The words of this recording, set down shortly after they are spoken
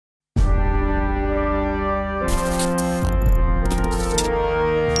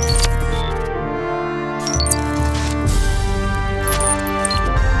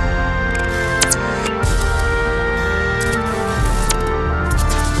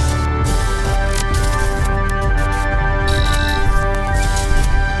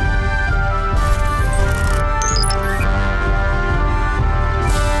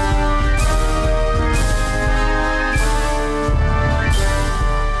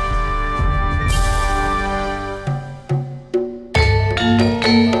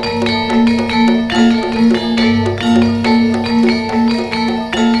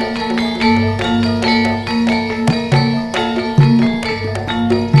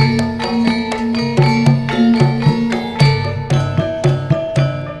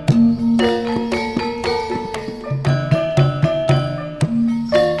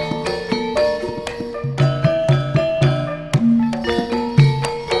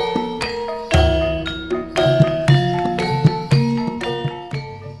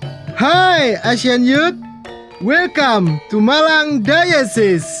Asian youth. Welcome to Malang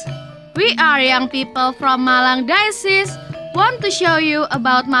Diocese. We are young people from Malang Diocese. Want to show you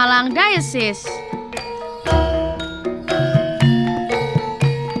about Malang Diocese.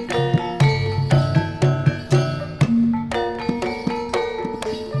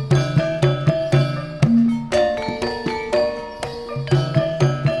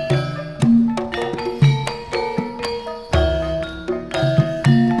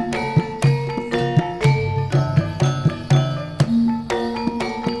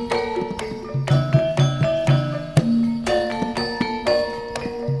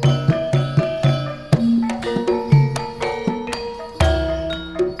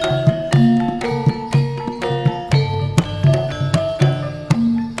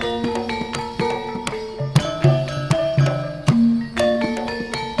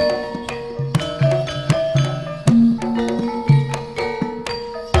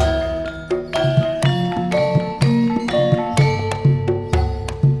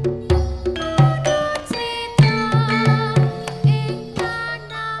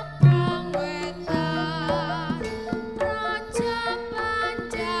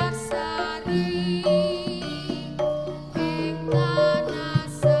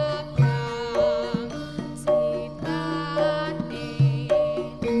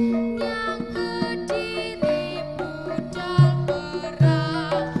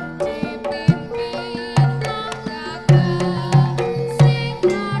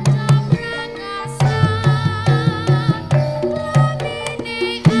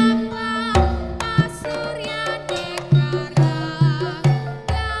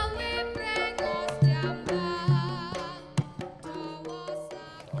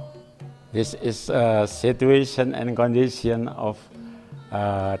 This is a situation and condition of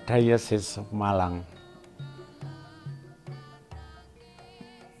Diocese of Malang.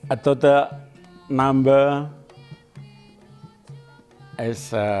 A total number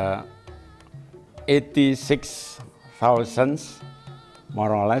is 86,000,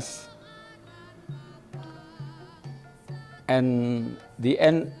 more or less. And the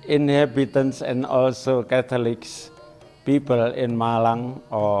inhabitants and also Catholics people in Malang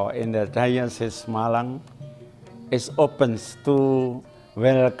or in the Diocese Malang is open to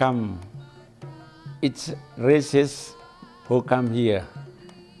welcome each races who come here.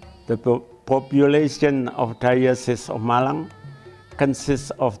 The population of Diocese of Malang consists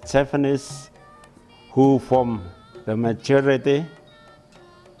of Javanese who form the majority,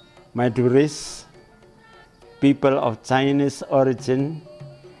 Maduris, people of Chinese origin,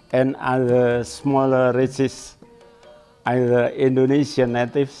 and other smaller races, either Indonesian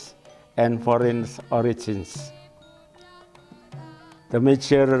natives and foreign origins. The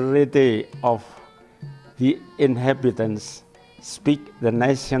majority of the inhabitants speak the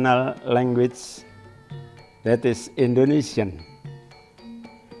national language, that is Indonesian.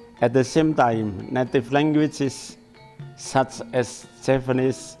 At the same time, native languages such as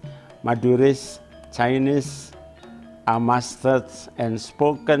Javanese, Maduris, Chinese are mastered and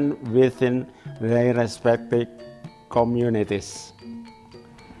spoken within their respective communities.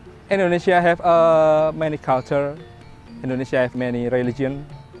 Indonesia have many culture. Indonesia have many religion.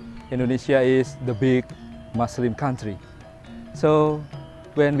 Indonesia is the big Muslim country. So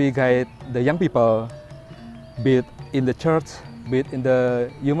when we guide the young people, be it in the church, be it in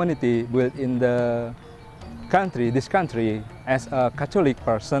the humanity, be it in the country, this country, as a Catholic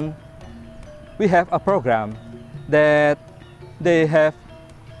person, we have a program that they have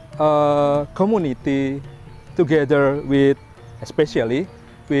a community together with, especially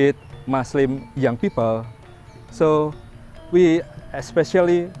with Muslim young people. So we,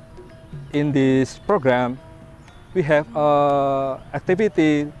 especially in this program, we have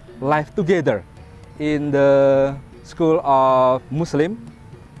activity live together in the school of Muslim,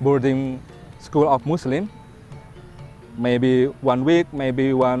 boarding school of Muslim, maybe 1 week,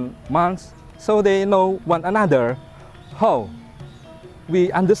 maybe 1 month, so they know one another, how we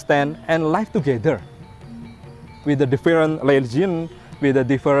understand and live together with the different religion, with the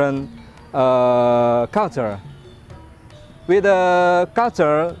different culture. With the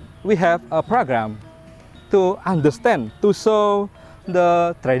culture, we have a program to understand, to show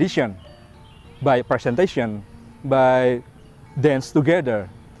the tradition by presentation, by dance together,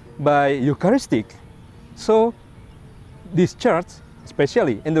 by Eucharistic. So this church,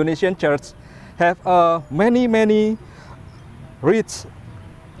 especially Indonesian church, have many rich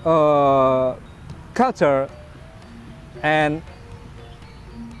culture and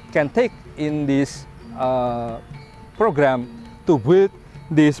can take in this program to build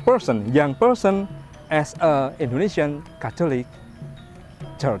this person, young person, as an Indonesian Catholic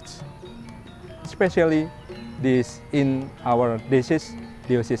church. especially this in our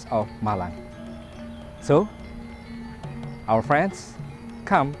Diocese of Malang. So, our friends,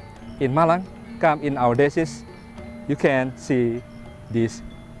 come in Malang, come in our diocese. You can see this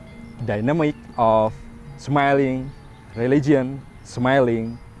dynamic of smiling religion,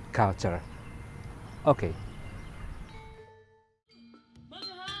 smiling culture. Okay.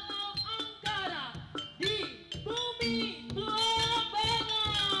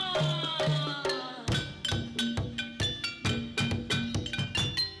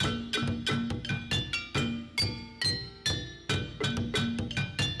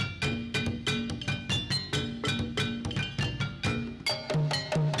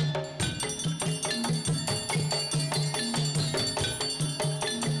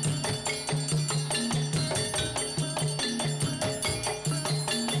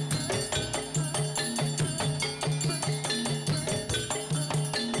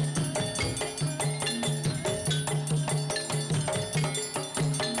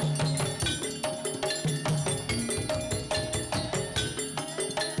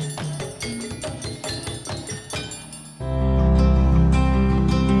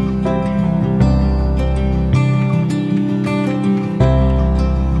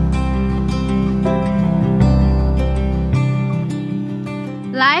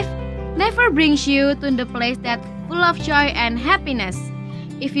 Life never brings you to the place that's full of joy and happiness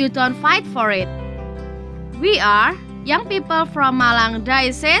if you don't fight for it. We are young people from Malang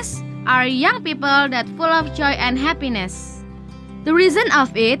Diocese, are young people that full of joy and happiness. The reason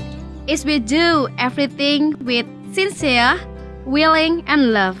of it is we do everything with sincere, willing,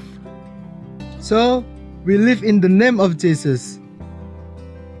 and love. So, we live in the name of Jesus.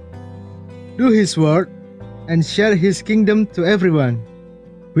 Do His word and share His kingdom to everyone.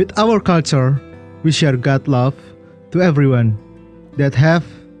 With our culture, we share God's love to everyone that have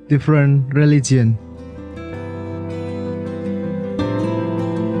different religion.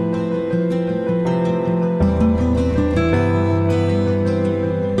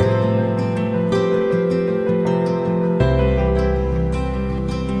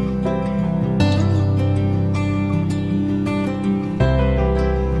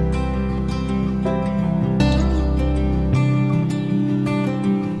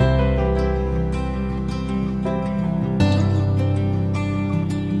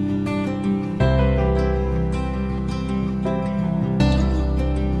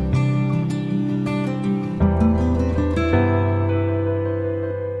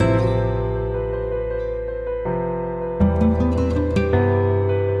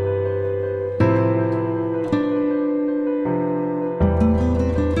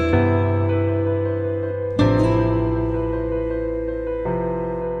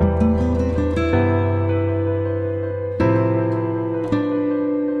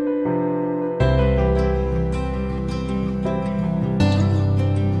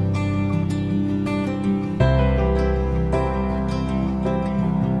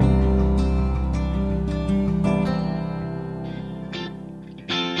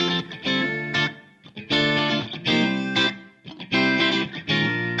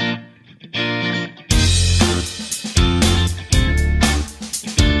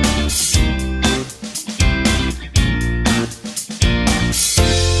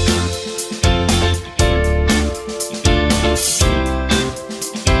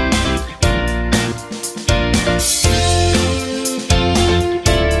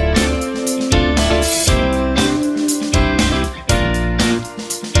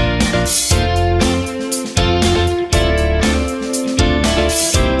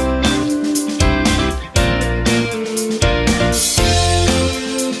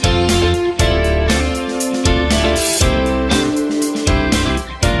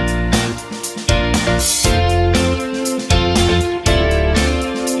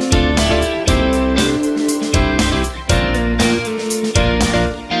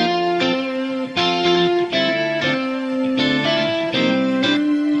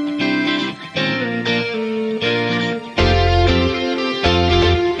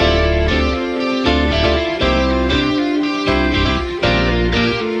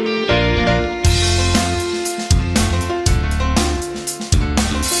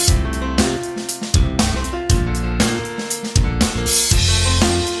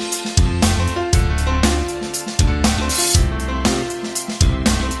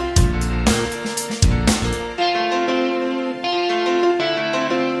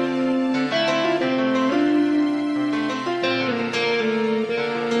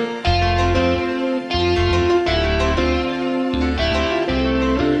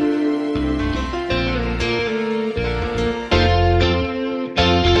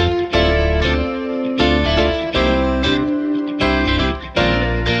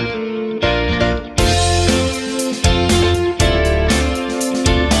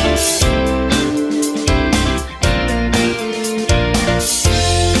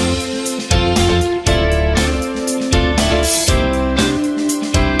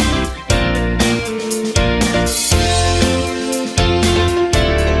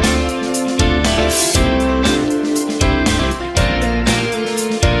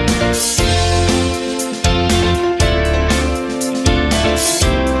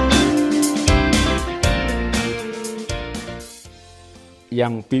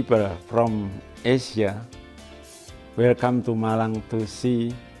 young people from Asia will come to Malang to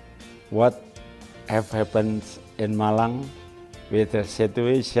see what have happened in Malang with the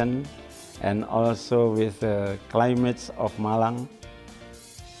situation and also with the climates of Malang.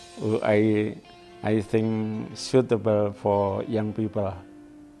 I think suitable for young people.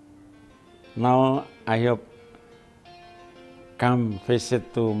 Now I hope come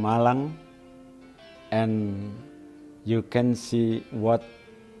visit to Malang and you can see what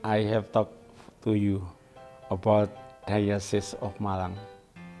I have talked to you about Diocese of Malang.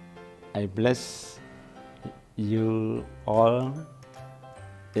 I bless you all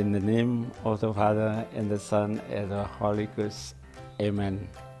in the name of the Father and the Son and the Holy Ghost. Amen.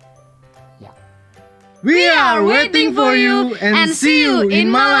 We are waiting for you and see you in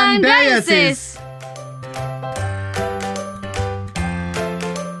Malang Diocese.